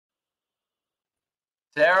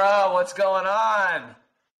Sarah, what's going on?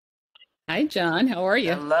 Hi, John. How are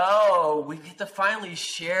you? Hello. We get to finally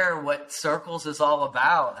share what Circles is all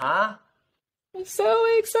about, huh? I'm so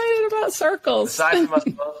excited about circles. Aside from us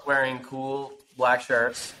both wearing cool black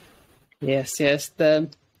shirts. Yes, yes. The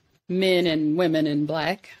men and women in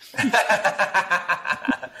black.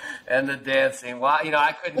 And the dancing. Well,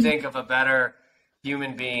 I couldn't think of a better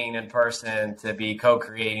human being in person to be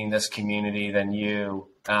co-creating this community than you.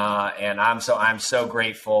 And I'm so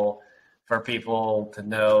grateful for people to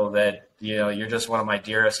know that, you're just one of my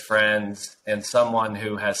dearest friends and someone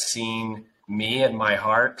who has seen me and my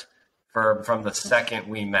heart from the second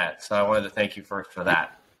we met. So I wanted to thank you for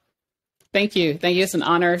that. Thank you. Thank you. It's an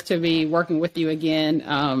honor to be working with you again.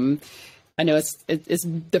 I know it's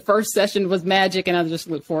the first session was magic, and I just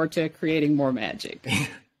look forward to creating more magic.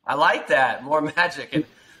 I like that. More magic. And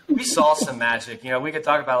we saw some magic. We could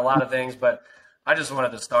talk about a lot of things, but I just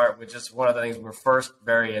wanted to start with just one of the things we're first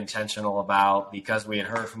very intentional about because we had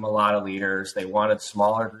heard from a lot of leaders. They wanted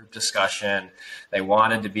smaller group discussion. They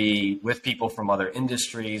wanted to be with people from other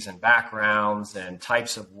industries and backgrounds and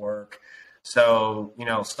types of work. So,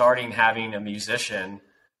 starting having a musician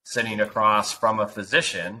sitting across from a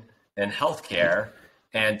physician in healthcare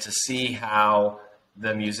and to see how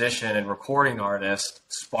the musician and recording artist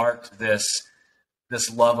sparked this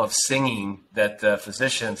love of singing that the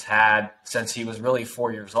physicians had since he was really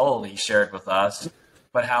 4 years old, he shared with us,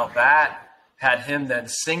 but how that had him then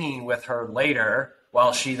singing with her later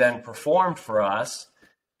while she then performed for us.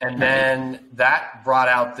 And then that brought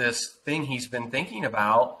out this thing he's been thinking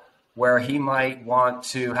about where he might want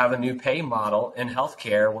to have a new pay model in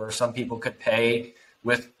healthcare where some people could pay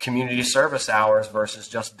with community service hours versus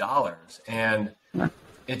just dollars. And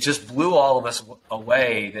it just blew all of us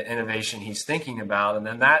away, the innovation he's thinking about. And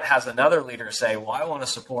then that has another leader say, well, I want to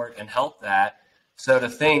support and help that. So to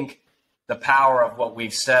think the power of what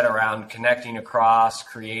we've said around connecting across,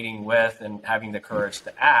 creating with, and having the courage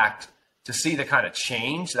to act, to see the kind of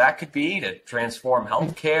change that could be to transform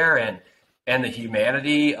healthcare and the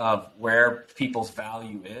humanity of where people's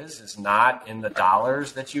value is not in the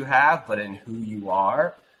dollars that you have, but in who you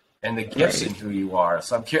are and the gifts in who you are.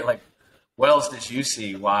 So I'm curious, what else did you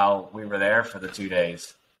see while we were there for the 2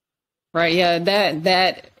 days? Right. Yeah.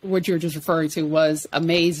 That what you were just referring to was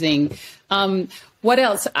amazing. What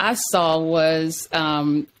else I saw was,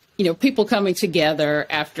 people coming together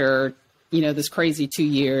after, this crazy 2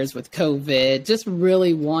 years with COVID, just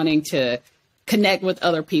really wanting to connect with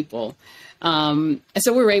other people. And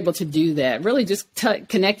so we were able to do that, really just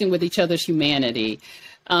connecting with each other's humanity.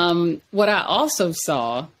 What I also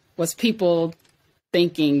saw was people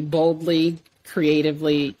thinking boldly,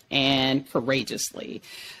 creatively, and courageously.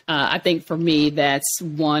 I think for me, that's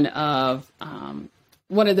one of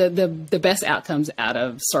the best outcomes out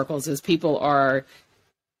of circles is people are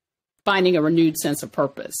finding a renewed sense of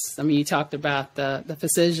purpose. I mean, you talked about the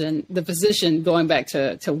physician going back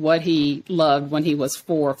to what he loved when he was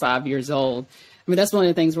 4 or 5 years old. I mean, that's one of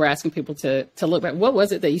the things we're asking people to look back. What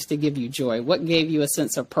was it that used to give you joy? What gave you a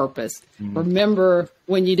sense of purpose? Mm-hmm. Remember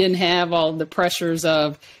when you didn't have all the pressures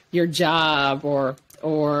of your job or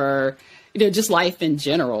just life in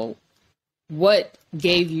general. What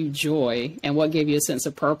gave you joy and what gave you a sense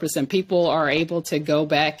of purpose? And people are able to go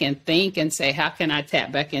back and think and say, how can I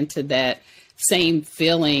tap back into that same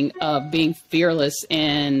feeling of being fearless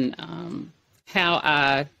in how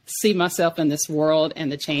I see myself in this world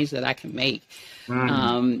and the change that I can make.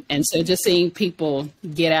 And so just seeing people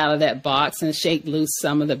get out of that box and shake loose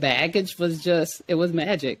some of the baggage it was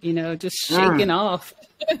magic, just shaking off.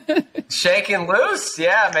 Shaking loose.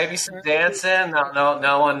 Yeah. Maybe some dancing.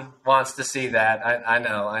 No one wants to see that. I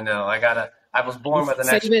know. I was born with an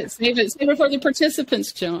extra. Save it for the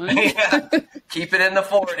participants, John. Yeah. Keep it in the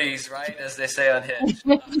 40s, right? As they say on Hitch.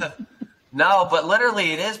 No, but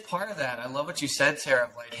literally it is part of that. I love what you said, Sarah.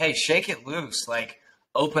 Like, hey, shake it loose,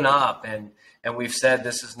 open up. And we've said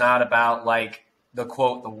this is not about the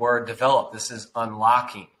quote, the word develop. This is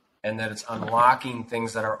unlocking, and that it's unlocking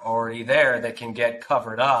things that are already there that can get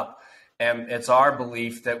covered up. And it's our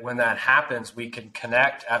belief that when that happens, we can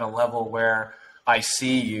connect at a level where I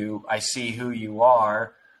see you, I see who you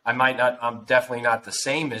are. I'm definitely not the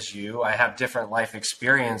same as you. I have different life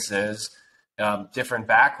experiences, different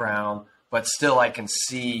background, but still I can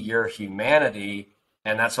see your humanity.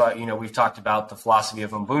 And that's why, we've talked about the philosophy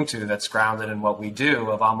of Ubuntu that's grounded in what we do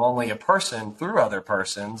of I'm only a person through other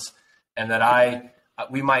persons, and that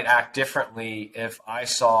we might act differently if I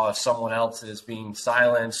saw if someone else is being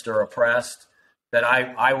silenced or oppressed, that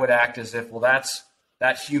I would act as if, well,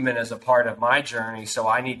 that human is a part of my journey, so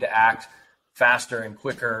I need to act faster and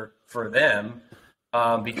quicker for them.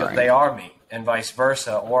 because they are me, and vice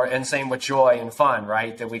versa. And same with joy and fun,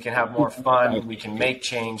 right? That we can have more fun, we can make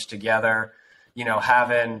change together,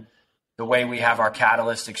 having the way we have our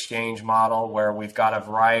Catalyst exchange model where we've got a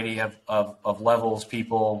variety of levels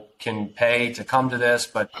people can pay to come to this,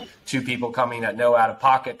 but 2 people coming at no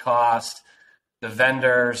out-of-pocket cost, the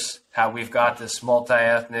vendors, how we've got this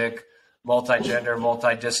multi-ethnic, multi-gender,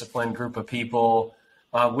 multi-discipline group of people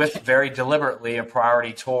with very deliberately a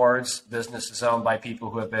priority towards businesses owned by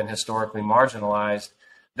people who have been historically marginalized.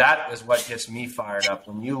 That is what gets me fired up.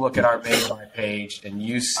 When you look at our Mayfly page and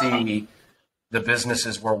you see the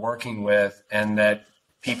businesses we're working with, and that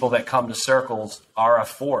people that come to Circles are a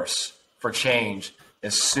force for change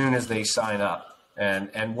as soon as they sign up.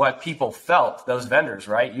 And what people felt, those vendors,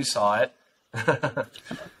 right? You saw it.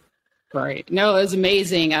 Right. No, it was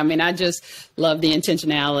amazing. I mean, I just love the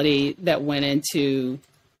intentionality that went into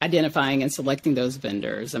identifying and selecting those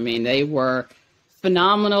vendors. I mean, they were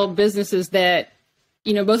phenomenal businesses that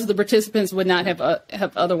most of the participants would not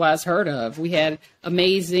have otherwise heard of. We had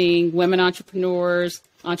amazing women entrepreneurs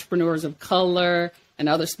of color, and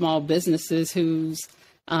other small businesses whose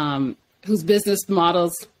business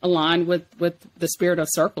models align with the spirit of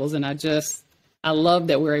Circles. And I love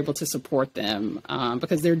that we're able to support them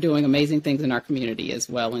because they're doing amazing things in our community as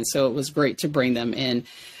well. And so it was great to bring them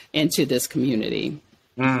into this community.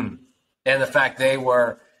 And the fact they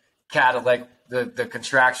were like the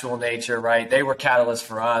contractual nature, right? They were catalysts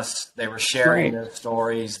for us. They were sharing their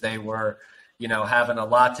stories. They were, having a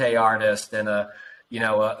latte artist and an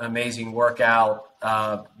amazing workout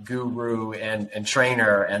guru and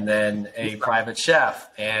trainer, and then a private chef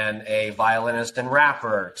and a violinist and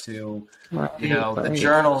rapper to, the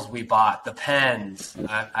journals we bought, the pens,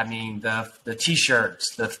 the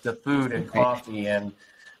T-shirts, the food and coffee. And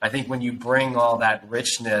I think when you bring all that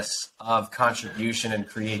richness of contribution and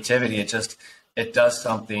creativity, it does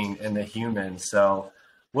something in the human. So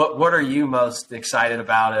what are you most excited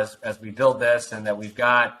about as we build this, and that we've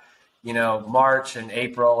got, March and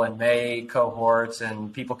April and May cohorts,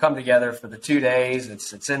 and people come together for the 2 days.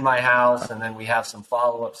 It's in my house, and then we have some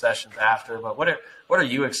follow-up sessions after. But what are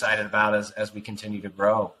you excited about as we continue to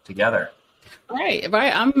grow together? Right.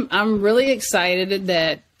 I'm really excited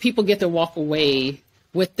that people get to walk away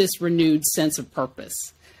with this renewed sense of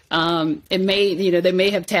purpose. They may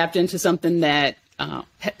have tapped into something that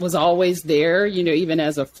was always there, even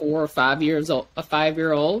as a 4 or 5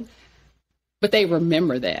 year old, but they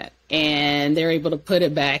remember that and they're able to put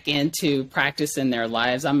it back into practice in their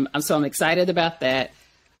lives. I'm excited about that,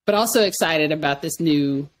 but also excited about this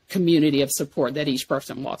new community of support that each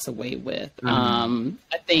person walks away with. I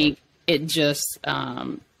think it just,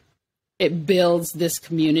 it builds this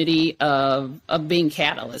community of being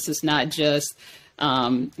catalysts. It's not just,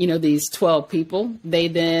 these 12 people. They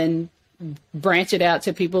then branch it out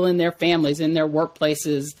to people in their families, in their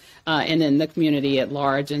workplaces, and in the community at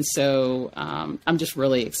large. And so I'm just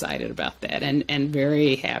really excited about that and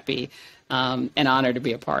very happy and honored to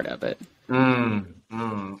be a part of it. Well,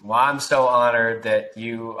 I'm so honored that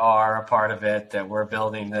you are a part of it, that we're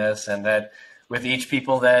building this, and that with each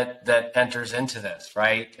people that enters into this,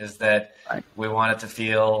 right, is that we want it to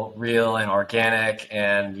feel real and organic,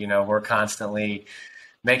 and, we're constantly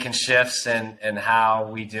making shifts in how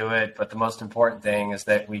we do it. But the most important thing is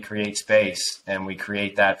that we create space, and we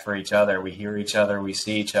create that for each other. We hear each other, we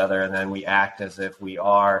see each other, and then we act as if we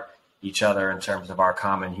are each other in terms of our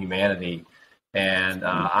common humanity. And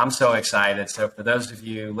I'm so excited. So for those of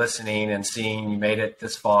you listening and seeing, you made it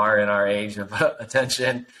this far in our age of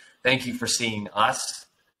attention, thank you for seeing us,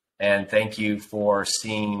 and thank you for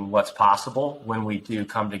seeing what's possible when we do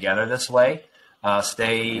come together this way.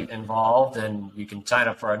 Stay involved, and you can sign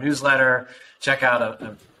up for our newsletter, check out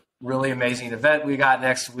a really amazing event we got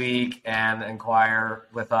next week, and inquire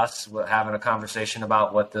with us. We're having a conversation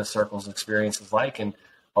about what the Circles experience is like, and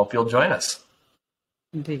hope you'll join us.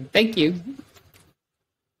 Indeed. Thank you.